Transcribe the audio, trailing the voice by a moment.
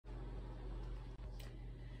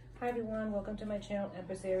Hi everyone, welcome to my channel,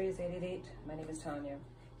 Empress Aries 888. My name is Tanya.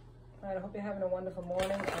 Alright, I hope you're having a wonderful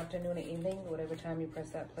morning, afternoon, or evening, whatever time you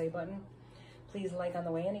press that play button. Please like on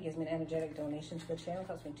the way in, it gives me an energetic donation to the channel,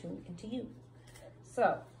 helps me tune into you.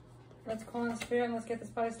 So, let's call on Spirit and let's get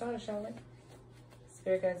this party started, shall we?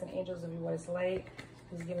 Spirit guides and angels of you what it's like.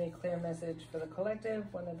 Please give me a clear message for the collective,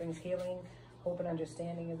 one that brings healing, hope and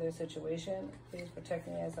understanding of their situation. Please protect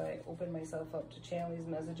me as I open myself up to channel these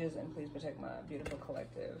messages, and please protect my beautiful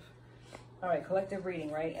collective. All right, collective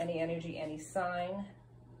reading, right? Any energy, any sign.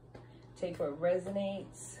 Take what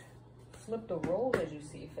resonates. Flip the role as you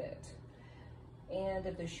see fit. And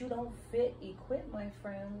if the shoe don't fit, equip, my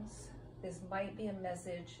friends. This might be a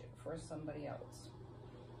message for somebody else.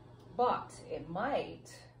 But it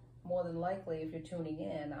might, more than likely, if you're tuning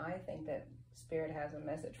in, I think that Spirit has a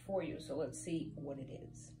message for you, so let's see what it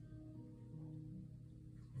is.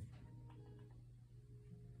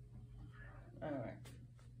 All right.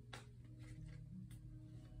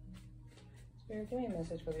 Spirit, give me a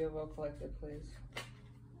message for the overall collective, please.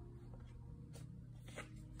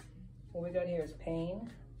 What we got here is pain.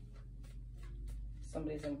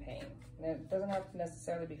 Somebody's in pain. And it doesn't have to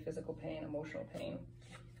necessarily be physical pain, emotional pain.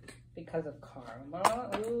 Because of karma.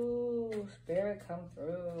 Ooh, Spirit, come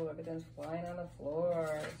through. Everything's flying on the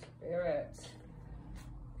floor. Spirit.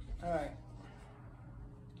 All right.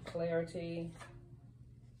 Clarity.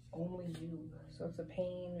 Only you. So it's a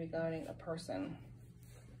pain regarding a person.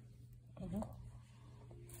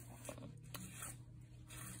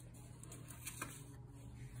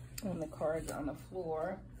 And the cards on the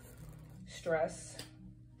floor. Stress.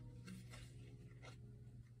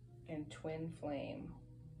 And twin flame.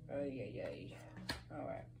 Oh, yeah. All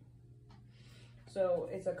right. So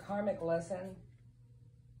it's a karmic lesson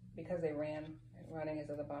because they ran. Running is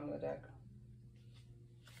at the bottom of the deck.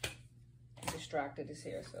 Distracted is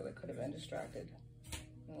here, so they could have been distracted.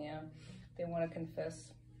 Yeah. They want to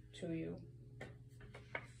confess to you.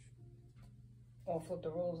 Or flip the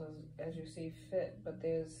rules as you see fit. But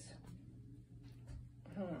there's...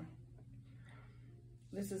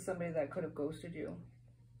 This is somebody that could have ghosted you.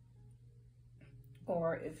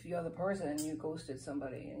 Or if you're the person and you ghosted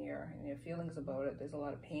somebody and your feelings about it, there's a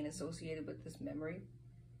lot of pain associated with this memory.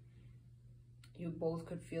 You both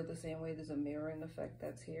could feel the same way. There's a mirroring effect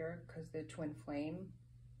that's here because they're twin flame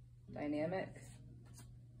dynamic.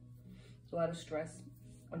 There's a lot of stress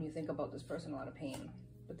when you think about this person, a lot of pain.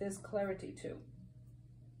 But there's clarity too.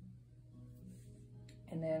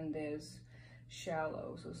 And then there's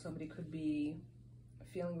shallow. So somebody could be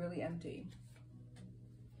feeling really empty.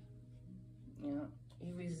 You know,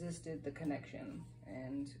 you resisted the connection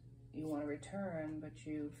and you want to return, but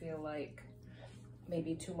you feel like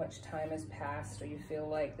maybe too much time has passed, or you feel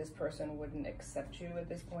like this person wouldn't accept you at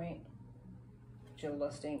this point. But you're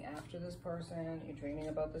lusting after this person, you're dreaming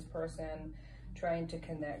about this person, trying to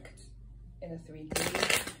connect in a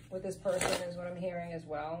 3D with this person is what I'm hearing as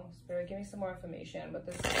well. Spirit, give me some more information. But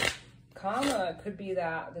this karma could be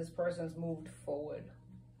that this person's moved forward.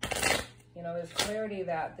 You know, there's clarity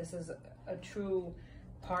that this is a true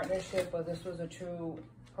partnership, or this was a true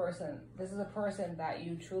person. This is a person that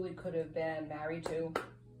you truly could have been married to,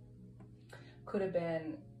 could have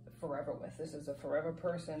been forever with. This is a forever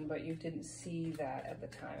person, but you didn't see that at the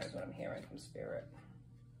time is what I'm hearing from Spirit.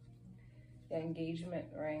 The engagement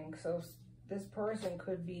ring. So this person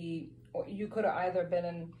could be, or you could have either been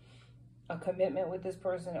in a commitment with this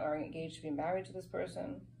person or engaged to be married to this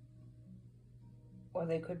person. Or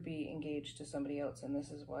they could be engaged to somebody else, and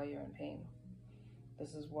this is why you're in pain.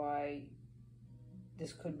 This is why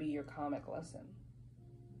this could be your karmic lesson.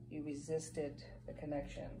 You resisted the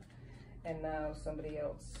connection, and now somebody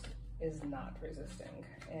else is not resisting,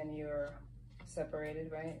 and you're separated,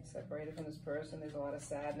 right? Separated from this person. There's a lot of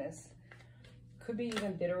sadness. Could be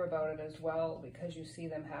even bitter about it as well, because you see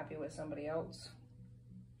them happy with somebody else.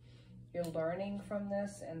 You're learning from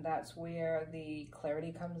this, and that's where the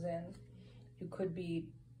clarity comes in. You could be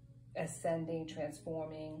ascending,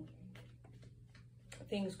 transforming.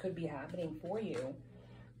 Things could be happening for you,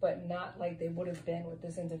 but not like they would have been with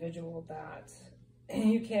this individual that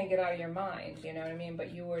you can't get out of your mind, you know what I mean?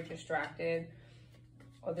 But you were distracted,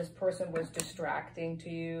 or this person was distracting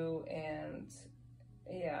to you. And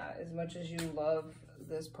yeah, as much as you love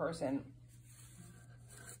this person,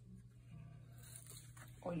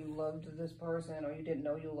 or you loved this person, or you didn't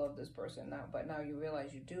know you loved this person now, but now you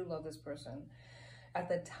realize you do love this person. At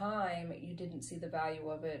the time, you didn't see the value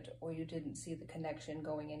of it, or you didn't see the connection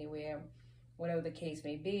going anywhere. Whatever the case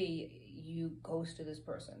may be, you ghosted this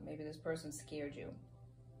person. Maybe this person scared you.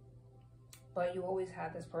 But you always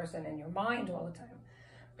had this person in your mind all the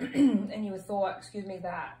time. and you thought, excuse me,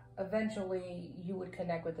 that eventually you would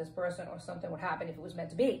connect with this person or something would happen if it was meant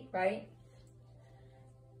to be, right?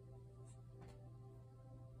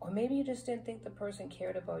 Or maybe you just didn't think the person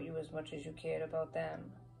cared about you as much as you cared about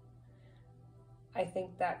them. I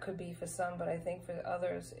think that could be for some, but I think for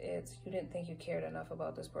others, it's you didn't think you cared enough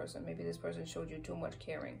about this person. Maybe this person showed you too much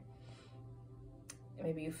caring.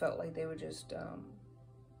 Maybe you felt like they were just,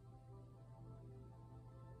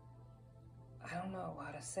 I don't know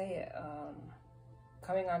how to say it,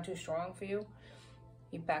 coming on too strong for you.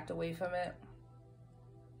 You backed away from it.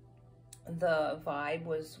 The vibe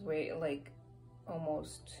was like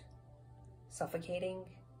almost suffocating,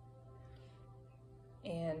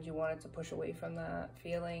 and you wanted to push away from that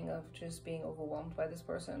feeling of just being overwhelmed by this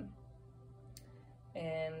person,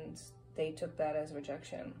 and they took that as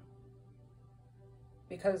rejection,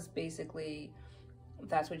 because basically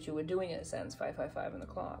that's what you were doing in a sense. 555 on the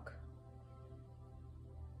clock.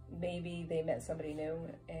 Maybe they met somebody new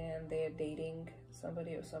and they're dating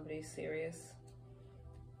somebody, or somebody's serious.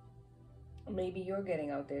 Maybe you're getting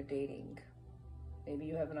out there dating. Maybe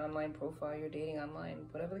you have an online profile, you're dating online.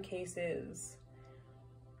 Whatever the case is,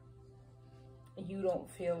 you don't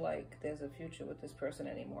feel like there's a future with this person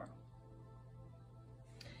anymore.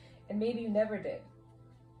 And maybe you never did,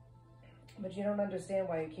 but you don't understand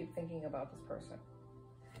why you keep thinking about this person.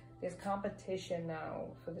 There's competition now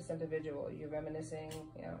for this individual. You're reminiscing,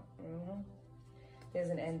 you know, there's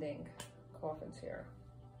an ending, coffins here.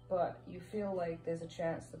 But you feel like there's a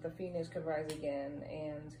chance that the phoenix could rise again,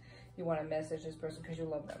 and you want to message this person because you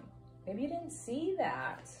love them. Maybe you didn't see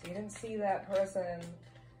that. You didn't see that person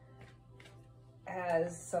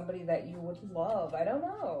as somebody that you would love. I don't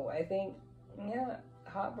know. I think, yeah,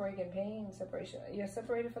 heartbreak and pain, separation. You're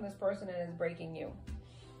separated from this person and it's breaking you.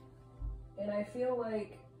 And I feel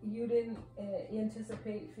like you didn't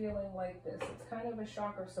anticipate feeling like this. It's kind of a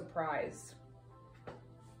shock or surprise.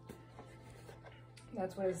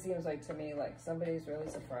 That's what it seems like to me, like somebody's really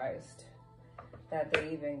surprised that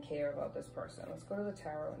they even care about this person. Let's go to the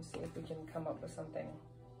tarot and see if we can come up with something,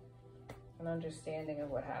 an understanding of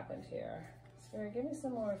what happened here. Spirit, give me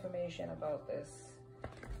some more information about this.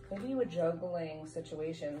 Maybe you were juggling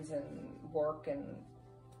situations and work, and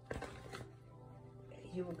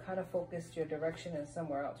you were kind of focused your direction in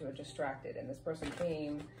somewhere else. You were distracted, and this person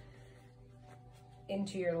came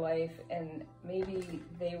into your life, and maybe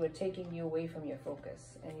they were taking you away from your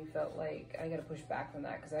focus, and you felt like, I gotta push back from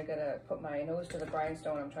that because I gotta put my nose to the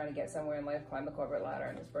grindstone. I'm trying to get somewhere in life, climb the corporate ladder,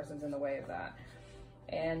 and this person's in the way of that.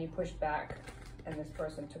 And you pushed back, and this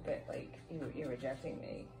person took it like, you're rejecting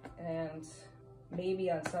me. And maybe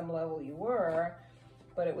on some level you were,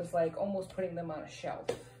 but it was like almost putting them on a shelf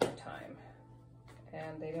for time,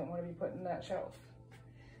 and they didn't want to be put in that shelf.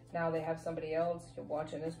 Now they have somebody else. You're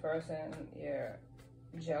watching this person, you're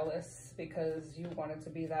jealous because you wanted to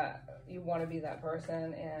be that, you want to be that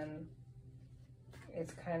person, and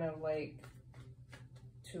it's kind of like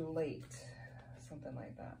too late, something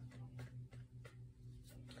like that.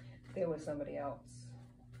 There was somebody else.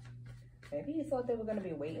 Maybe you thought they were going to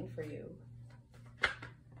be waiting for you,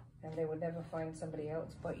 and they would never find somebody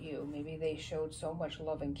else but you. Maybe they showed so much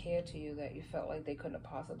love and care to you that you felt like they couldn't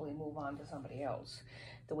possibly move on to somebody else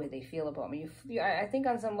the way they feel about me. I think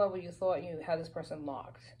on some level you thought you had this person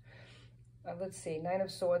locked. Let's see, Nine of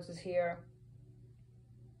Swords is here.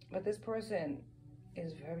 But this person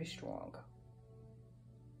is very strong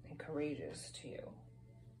and courageous to you.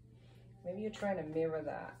 Maybe you're trying to mirror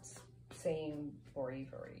that same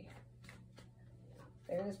bravery.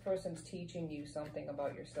 Maybe this person's teaching you something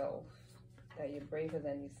about yourself, that you're braver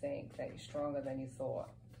than you think, that you're stronger than you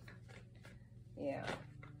thought. Yeah,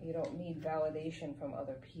 you don't need validation from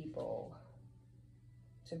other people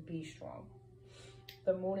to be strong.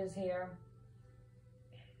 The moon is here.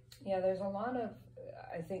 Yeah, there's a lot of,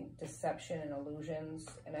 I think, deception and illusions,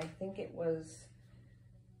 and I think it was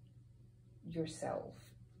yourself.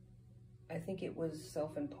 I think it was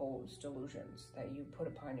self-imposed delusions that you put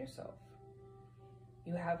upon yourself.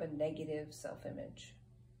 You have a negative self-image.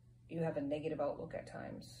 You have a negative outlook at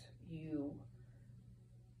times. You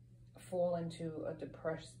fall into a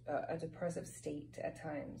depressive state at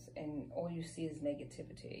times, and all you see is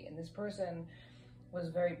negativity. And this person was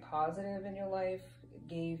very positive in your life,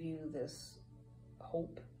 gave you this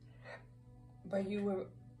hope, but you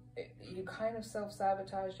kind of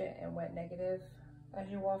self-sabotaged it and went negative, as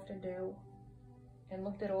you often do, and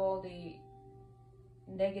looked at all the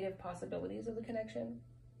negative possibilities of the connection,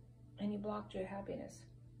 and you blocked your happiness.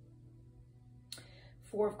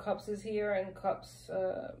 Four of Cups is here, and Cups,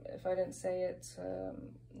 if I didn't say it,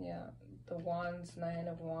 yeah, the Wands, Nine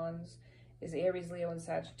of Wands, is Aries, Leo, and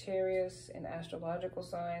Sagittarius in astrological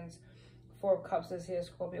signs. Four of Cups is here,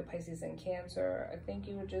 Scorpio, Pisces, and Cancer. I think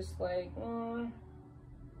you were just like,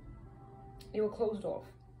 you were closed off.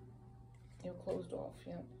 You're closed off,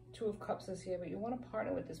 yeah. Two of Cups is here, but you want to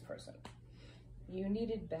partner with this person. You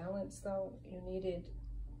needed balance, though. You needed,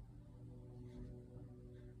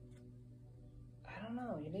 I don't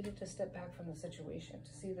know, you needed to step back from the situation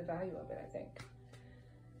to see the value of it, I think.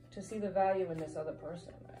 To see the value in this other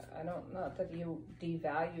person. Not that you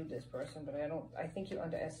devalued this person, but I think you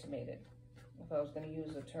underestimated. If I was going to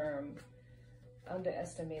use the term,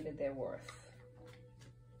 underestimated their worth.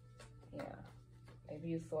 Yeah. Maybe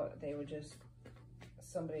you thought they were just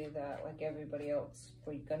somebody that, like everybody else,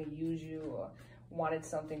 were going to use you or wanted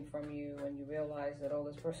something from you, and you realized that all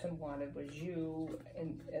this person wanted was you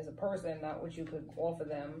as a person, not what you could offer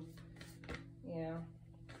them. Yeah.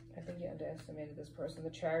 I think you underestimated this person. The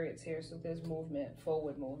Chariot's here, so there's movement,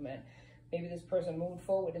 forward movement. Maybe this person moved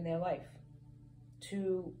forward in their life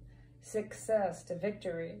to success, to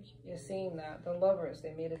victory. You're seeing that. The Lovers,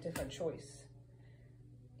 they made a different choice.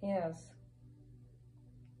 Yes.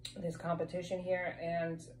 There's competition here,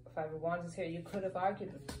 and Five of Wands is here. You could have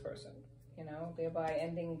argued with this person, you know, thereby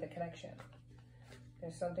ending the connection.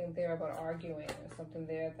 There's something there about arguing. There's something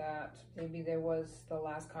there that maybe there was the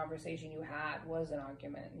last conversation you had was an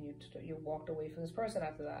argument, and you walked away from this person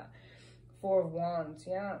after that. Four of Wands,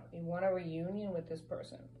 yeah, you want a reunion with this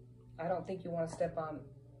person. I don't think you want to step on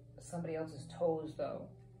somebody else's toes, though.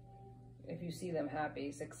 If you see them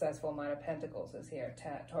happy, successful, Nine of Pentacles is here.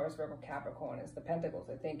 Taurus, Virgo, Capricorn is the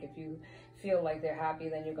Pentacles. I think if you feel like they're happy,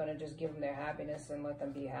 then you're going to just give them their happiness and let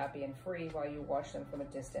them be happy and free while you watch them from a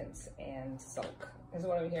distance and sulk, is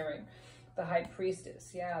what I'm hearing. The High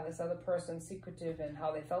Priestess, yeah, this other person's secretive in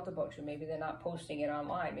how they felt about you. Maybe they're not posting it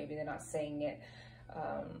online. Maybe they're not saying it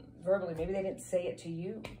verbally. Maybe they didn't say it to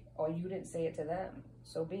you, or you didn't say it to them.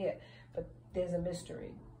 So be it. But there's a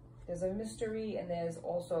mystery. There's a mystery, and there's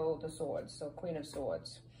also the Swords, so Queen of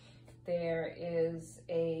Swords. There is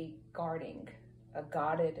a guarding, a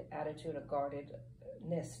guarded attitude, a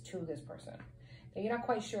guardedness to this person. Now, you're not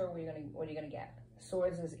quite sure what you're gonna get.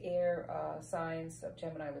 Swords is air signs of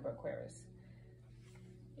Gemini, Libra, Aquarius.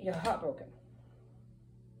 You're heartbroken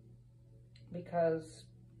because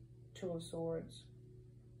Two of Swords.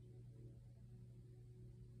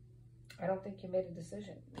 I don't think you made a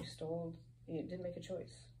decision. You didn't make a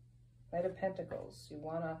choice. Knight of Pentacles, you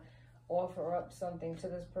want to offer up something to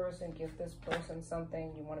this person, give this person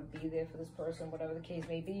something, you want to be there for this person, whatever the case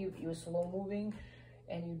may be. You were slow moving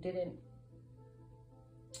and you didn't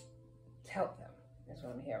tell them, is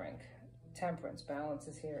what I'm hearing. Temperance, balance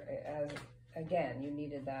is here. As again, you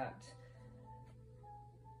needed that.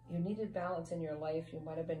 You needed balance in your life. You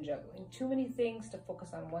might have been juggling too many things to focus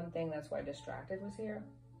on one thing. That's why distracted was here.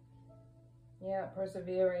 Yeah,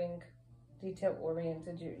 persevering,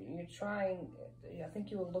 detail-oriented. You're trying, I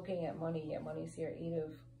think you were looking at money. Yeah, money's here, Eight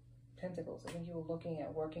of Pentacles. I think you were looking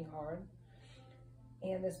at working hard.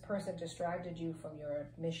 And this person distracted you from your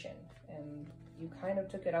mission. And you kind of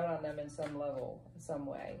took it out on them in some level, in some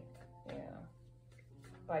way. Yeah.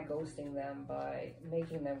 By ghosting them, by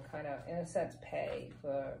making them kind of, in a sense, pay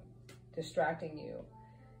for distracting you.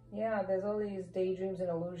 Yeah, there's all these daydreams and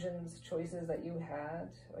illusions, choices that you had,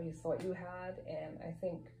 or you thought you had. And I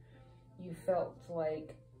think you felt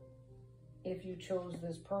like if you chose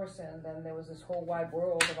this person, then there was this whole wide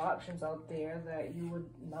world of options out there that you would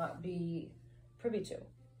not be privy to.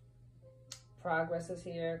 Progress is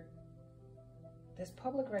here. There's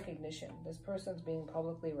public recognition. This person's being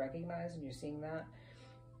publicly recognized, and you're seeing that.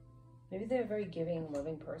 Maybe they're a very giving,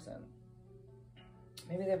 loving person.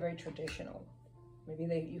 Maybe they're very traditional. Maybe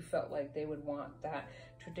you felt like they would want that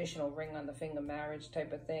traditional ring on the finger marriage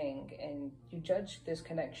type of thing, and you judge this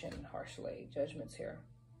connection harshly. Judgment's here.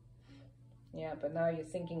 Yeah, but now you're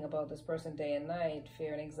thinking about this person day and night.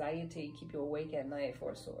 Fear and anxiety keep you awake at night.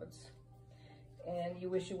 Four of Swords. And you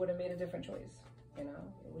wish you would have made a different choice, you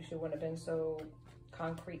know? You wish you wouldn't have been so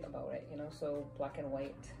concrete about it, you know, so black and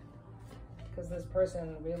white. Because this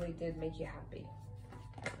person really did make you happy.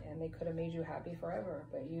 And they could have made you happy forever,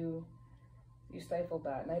 but you stifled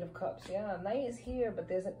that. Knight of Cups. Yeah, Knight is here, but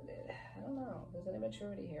there's I don't know, there's an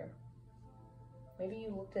immaturity here. Maybe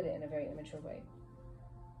you looked at it in a very immature way.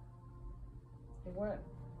 You weren't.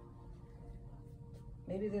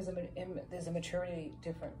 Maybe there's a maturity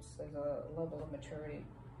difference. There's a level of maturity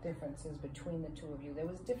differences between the two of you. There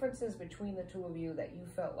was differences between the two of you that you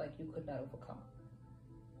felt like you could not overcome.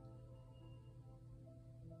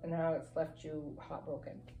 And now it's left you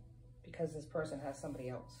heartbroken because this person has somebody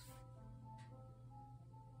else.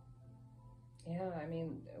 Yeah, I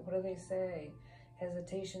mean, what do they say?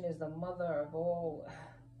 Hesitation is the mother of all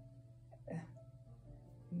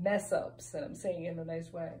mess ups, and I'm saying it in a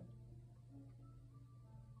nice way.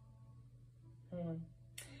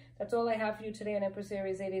 That's all I have for you today on Empress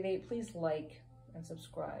Aries 888. Please like and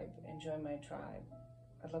subscribe and join my tribe.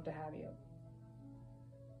 I'd love to have you.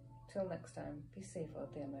 Till next time, be safe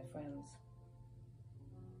out there, my friends.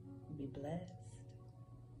 Be blessed.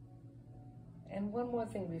 And one more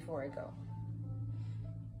thing before I go.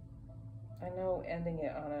 I know ending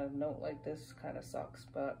it on a note like this kind of sucks,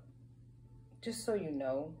 but just so you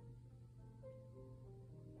know,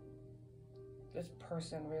 this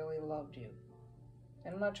person really loved you.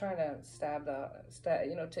 And I'm not trying to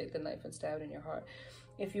take the knife and stab it in your heart.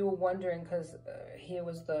 If you were wondering, because here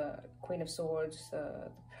was the Queen of Swords, the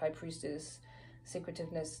High Priestess,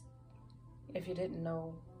 secretiveness. If you didn't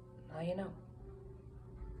know, now you know.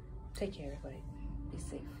 Take care, everybody. Be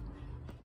safe.